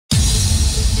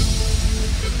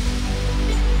Hey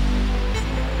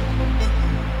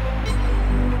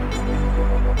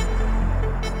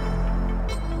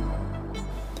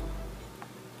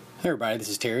everybody, this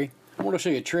is Terry. I want to show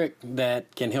you a trick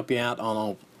that can help you out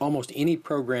on almost any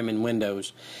program in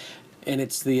Windows, and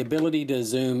it's the ability to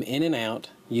zoom in and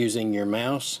out using your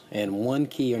mouse and one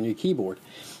key on your keyboard.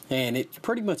 And it's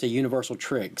pretty much a universal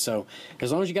trick, so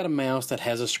as long as you got a mouse that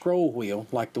has a scroll wheel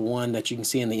like the one that you can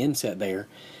see in the inset there,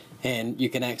 and you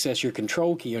can access your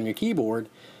control key on your keyboard,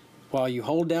 while you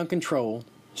hold down control,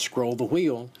 scroll the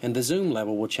wheel, and the zoom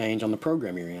level will change on the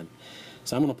program you're in.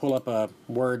 So I'm going to pull up a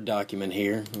Word document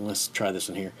here, and let's try this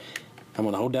one here. I'm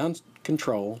going to hold down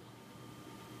control,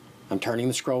 I'm turning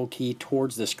the scroll key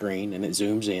towards the screen and it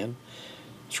zooms in,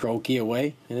 scroll key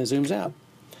away and it zooms out.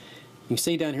 You can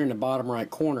see down here in the bottom right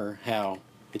corner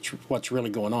what's really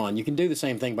going on. You can do the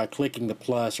same thing by clicking the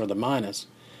plus or the minus,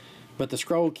 but the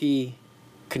scroll wheel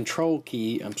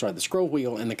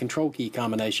and the control key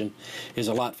combination is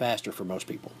a lot faster for most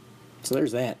people. So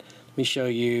there's that. Let me show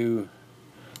you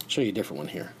a different one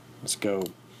here. Let's go.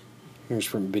 Here's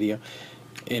from video.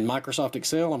 In Microsoft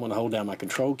Excel, I'm going to hold down my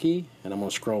control key and I'm going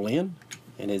to scroll in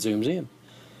and it zooms in.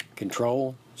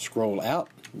 Control, scroll out,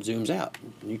 zooms out.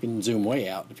 You can zoom way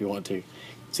out if you want to.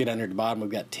 See down here at the bottom we've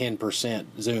got 10%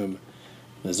 zoom.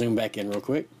 I'll zoom back in real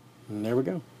quick and there we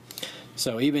go.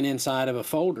 So even inside of a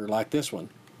folder like this one,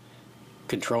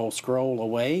 control scroll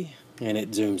away and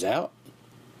it zooms out.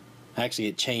 Actually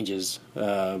it changes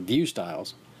view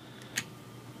styles.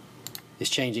 It's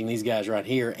changing these guys right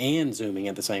here and zooming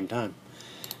at the same time.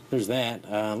 There's that.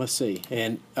 Let's see.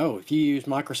 And if you use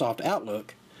Microsoft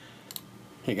Outlook,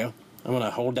 here you go. I'm going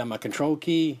to hold down my control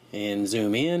key and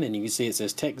zoom in, and you can see it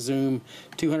says text zoom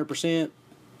 200%,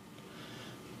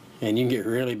 and you can get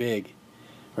really big,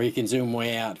 or you can zoom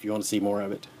way out if you want to see more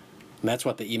of it. And that's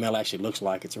what the email actually looks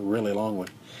like. It's a really long one.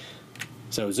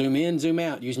 So zoom in, zoom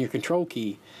out using your control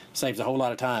key saves a whole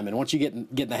lot of time, and once you get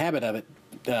in the habit of it,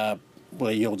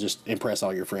 well, you'll just impress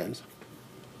all your friends.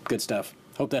 Good stuff.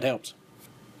 Hope that helps.